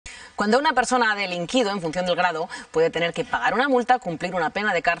Cuando una persona ha delinquido en función del grado, puede tener que pagar una multa, cumplir una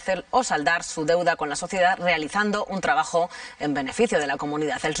pena de cárcel o saldar su deuda con la sociedad realizando un trabajo en beneficio de la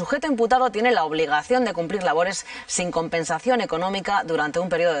comunidad. El sujeto imputado tiene la obligación de cumplir labores sin compensación económica durante un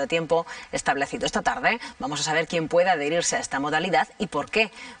periodo de tiempo establecido. Esta tarde vamos a saber quién puede adherirse a esta modalidad y por qué.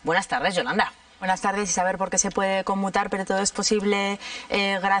 Buenas tardes, Yolanda. Buenas tardes, y saber por qué se puede conmutar, pero todo es posible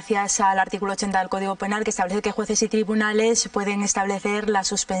gracias al artículo 80 del Código Penal, que establece que jueces y tribunales pueden establecer la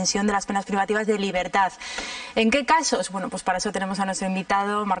suspensión de las penas privativas de libertad. ¿En qué casos? Bueno, pues para eso tenemos a nuestro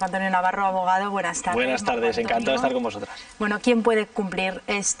invitado, Marco Antonio Navarro, abogado. Buenas tardes. Buenas tardes, encantado de estar con vosotras. Bueno, ¿quién puede cumplir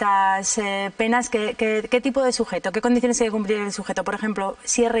estas penas? ¿Qué tipo de sujeto? ¿Qué condiciones tiene que cumplir el sujeto? Por ejemplo,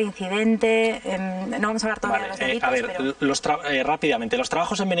 si es reincidente, no vamos a hablar todavía de los delitos, a ver, pero... rápidamente, los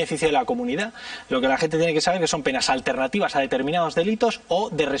trabajos en beneficio de la comunidad, lo que la gente tiene que saber que son penas alternativas a determinados delitos o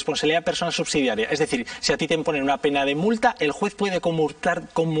de responsabilidad personal subsidiaria. Es decir, si a ti te imponen una pena de multa, el juez puede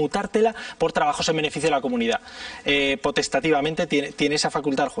conmutártela por trabajos en beneficio de la comunidad. Potestativamente tiene esa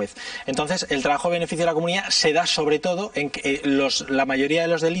facultad el juez. Entonces, el trabajo en beneficio de la comunidad se da sobre todo en que la mayoría de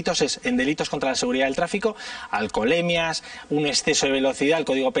los delitos es en delitos contra la seguridad del tráfico, alcoholemias, un exceso de velocidad. El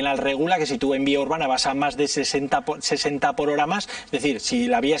Código Penal regula que si tú en vía urbana vas a más de 60 por hora más, es decir, si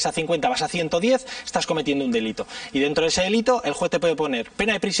la vía es a 50 vas a 110, estás cometiendo un delito. Y dentro de ese delito, el juez te puede poner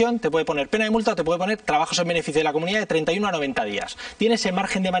pena de prisión, te puede poner pena de multa o te puede poner trabajos en beneficio de la comunidad de 31 a 90 días. Tiene ese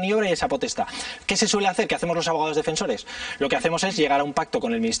margen de maniobra y esa potestad. ¿Qué se suele hacer? ¿Qué hacemos los abogados defensores? Lo que hacemos es llegar a un pacto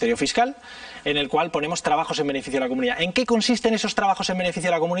con el Ministerio Fiscal en el cual ponemos trabajos en beneficio de la comunidad. ¿En qué consisten esos trabajos en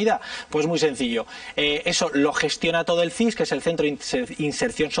beneficio de la comunidad? Pues muy sencillo. Eso lo gestiona todo el CIS, que es el Centro de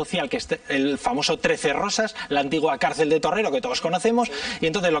Inserción Social, que es el famoso 13 Rosas, la antigua cárcel de Torrero que todos conocemos, y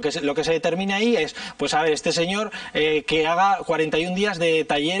entonces lo que se determina ahí es, pues a ver, este señor que haga 41 días de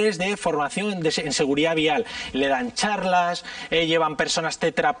talleres de formación en seguridad vial, le dan charlas, llevan personas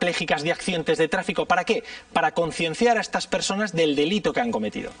tetraplégicas de accidentes de tráfico. ¿Para qué? Para concienciar a estas personas del delito que han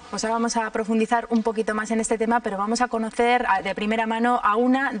cometido. Pues ahora vamos a profundizar un poquito más en este tema, pero vamos a conocer de primera mano a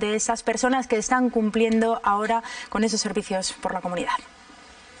una de esas personas que están cumpliendo ahora con esos servicios por la comunidad.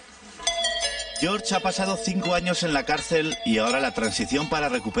 George ha pasado 5 años en la cárcel y ahora la transición para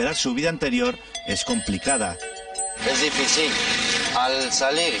recuperar su vida anterior es complicada. Es difícil. Al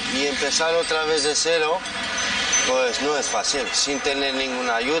salir y empezar otra vez de cero, pues no es fácil. Sin tener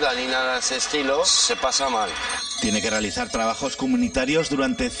ninguna ayuda ni nada de ese estilo, se pasa mal. Tiene que realizar trabajos comunitarios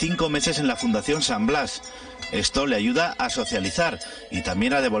durante 5 meses en la Fundación San Blas. Esto le ayuda a socializar y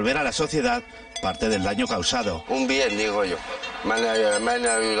también a devolver a la sociedad parte del daño causado. Un bien, digo yo. Me han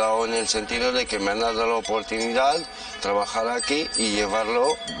ayudado en el sentido de que me han dado la oportunidad de trabajar aquí y llevarlo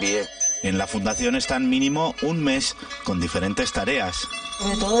bien. En la fundación están mínimo un mes con diferentes tareas.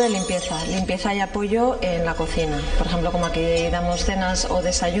 Sobre todo de limpieza y apoyo en la cocina. Por ejemplo, como aquí damos cenas o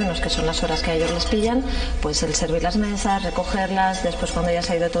desayunos, que son las horas que a ellos les pillan, pues el servir las mesas, recogerlas, después cuando ya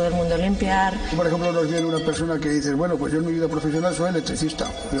se ha ido todo el mundo limpiar. Por ejemplo, nos viene una persona que dice, bueno, pues yo en mi vida profesional soy electricista,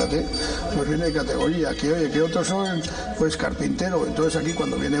 fíjate, nos viene de categoría, que otros son pues carpintero. Entonces aquí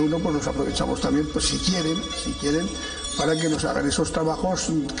cuando viene uno pues nos aprovechamos también, pues si quieren, para que nos hagan esos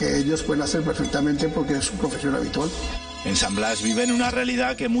trabajos que ellos pueden hacer perfectamente porque es su profesión habitual. En San Blas viven una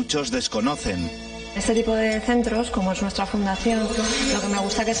realidad que muchos desconocen. Este tipo de centros, como es nuestra fundación, lo que me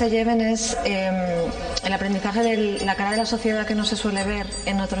gusta que se lleven es el aprendizaje de la cara de la sociedad que no se suele ver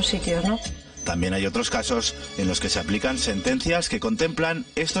en otros sitios, ¿no? También hay otros casos en los que se aplican sentencias que contemplan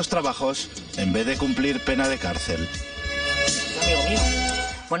estos trabajos en vez de cumplir pena de cárcel. Amigo mío.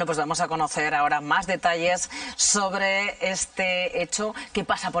 Bueno, pues vamos a conocer ahora más detalles sobre este hecho. ¿Qué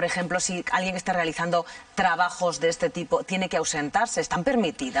pasa, por ejemplo, si alguien que esté realizando trabajos de este tipo tiene que ausentarse? ¿Están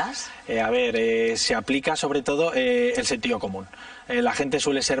permitidas? Se aplica sobre todo el sentido común. La gente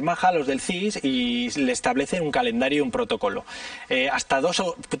suele ser maja, los del CIS, y le establecen un calendario y un protocolo. Hasta 2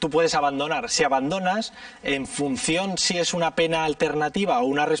 tú puedes abandonar. Si abandonas, en función si es una pena alternativa o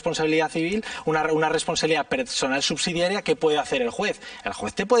una responsabilidad civil, una responsabilidad personal subsidiaria, ¿qué puede hacer el juez? El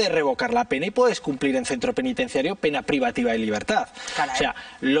juez te puede revocar la pena y puedes cumplir en centro penitenciario pena privativa de libertad. Caray. O sea,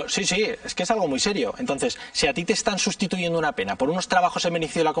 sí, es que es algo muy serio. Entonces, si a ti te están sustituyendo una pena por unos trabajos en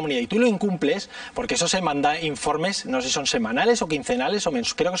beneficio de la comunidad y tú lo incumples, porque eso se manda informes, no sé si son semanales o quincenales o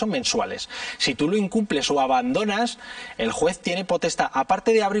creo que son mensuales. Si tú lo incumples o abandonas, el juez tiene potestad,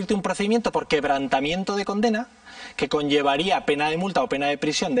 aparte de abrirte un procedimiento por quebrantamiento de condena, que conllevaría pena de multa o pena de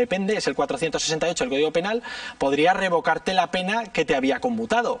prisión, depende, es el 468 del Código Penal, podría revocarte la pena que te había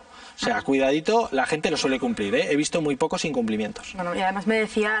conmutado. O sea, cuidadito, la gente lo suele cumplir, ¿eh? He visto muy pocos incumplimientos. Bueno, y además me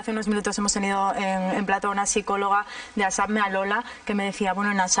decía, hace unos minutos hemos tenido en plato a una psicóloga de ASAPME, a Lola, que me decía,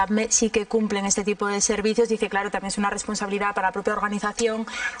 bueno, en ASAPME sí que cumplen este tipo de servicios. Dice, claro, también es una responsabilidad para la propia organización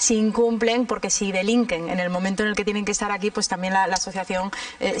si incumplen, porque si delinquen en el momento en el que tienen que estar aquí, pues también la asociación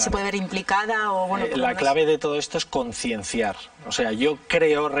se puede ver implicada. O bueno, la clave de todo esto es concienciar. O sea, yo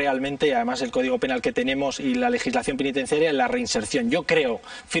creo realmente, y además el Código Penal que tenemos y la legislación penitenciaria, en la reinserción. Yo creo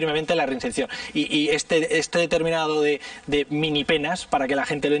firmemente en la reinserción. Y este determinado de mini penas, para que la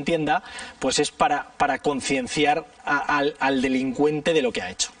gente lo entienda, pues es para concienciar al delincuente de lo que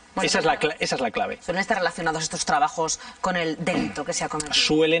ha hecho. Bueno, esa es la clave. ¿Suelen estar relacionados estos trabajos con el delito que se ha cometido?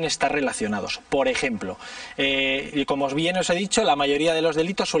 Suelen estar relacionados. Por ejemplo, y como bien os he dicho, la mayoría de los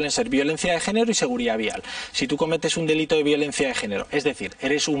delitos suelen ser violencia de género y seguridad vial. Si tú cometes un delito de violencia de género, es decir,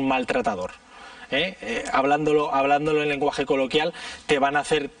 eres un maltratador, hablándolo en lenguaje coloquial, te van a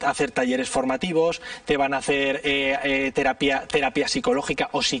hacer talleres formativos, te van a hacer terapia psicológica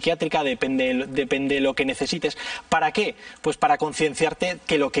o psiquiátrica, depende de lo que necesites. ¿Para qué? Pues para concienciarte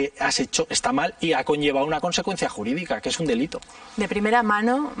que lo que has hecho está mal y ha conllevado una consecuencia jurídica, que es un delito. De primera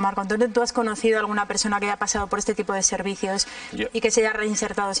mano, Marco Antonio, ¿tú has conocido a alguna persona que haya pasado por este tipo de servicios y que se haya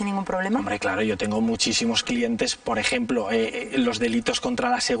reinsertado sin ningún problema? Hombre, claro, yo tengo muchísimos clientes, por ejemplo, los delitos contra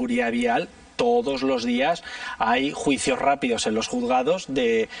la seguridad vial. Todos los días hay juicios rápidos en los juzgados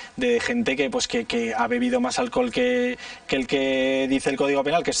de gente que ha bebido más alcohol que el que dice el Código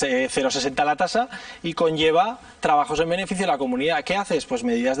Penal, que es 0,60 la tasa, y conlleva trabajos en beneficio de la comunidad. ¿Qué haces? Pues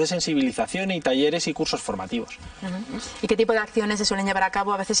medidas de sensibilización y talleres y cursos formativos. ¿Y qué tipo de acciones se suelen llevar a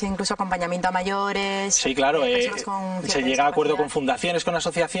cabo? A veces incluso acompañamiento a mayores. Sí, claro. Se llega a acuerdo con fundaciones, con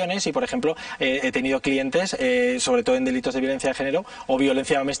asociaciones y, por ejemplo, he tenido clientes, sobre todo en delitos de violencia de género o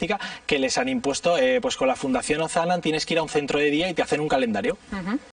violencia doméstica, que les han impuesto, pues con la Fundación Ozanan tienes que ir a un centro de día y te hacen un calendario.